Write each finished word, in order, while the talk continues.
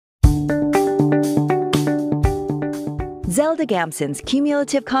Zelda Gamson's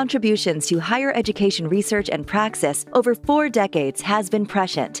cumulative contributions to higher education research and praxis over 4 decades has been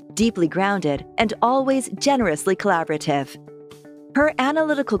prescient, deeply grounded, and always generously collaborative. Her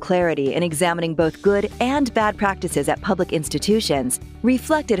analytical clarity in examining both good and bad practices at public institutions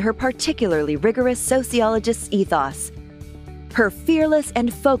reflected her particularly rigorous sociologist's ethos. Her fearless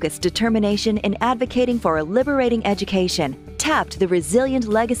and focused determination in advocating for a liberating education tapped the resilient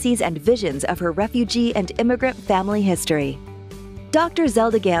legacies and visions of her refugee and immigrant family history. Dr.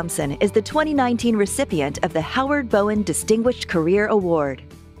 Zelda Gamson is the 2019 recipient of the Howard Bowen Distinguished Career Award.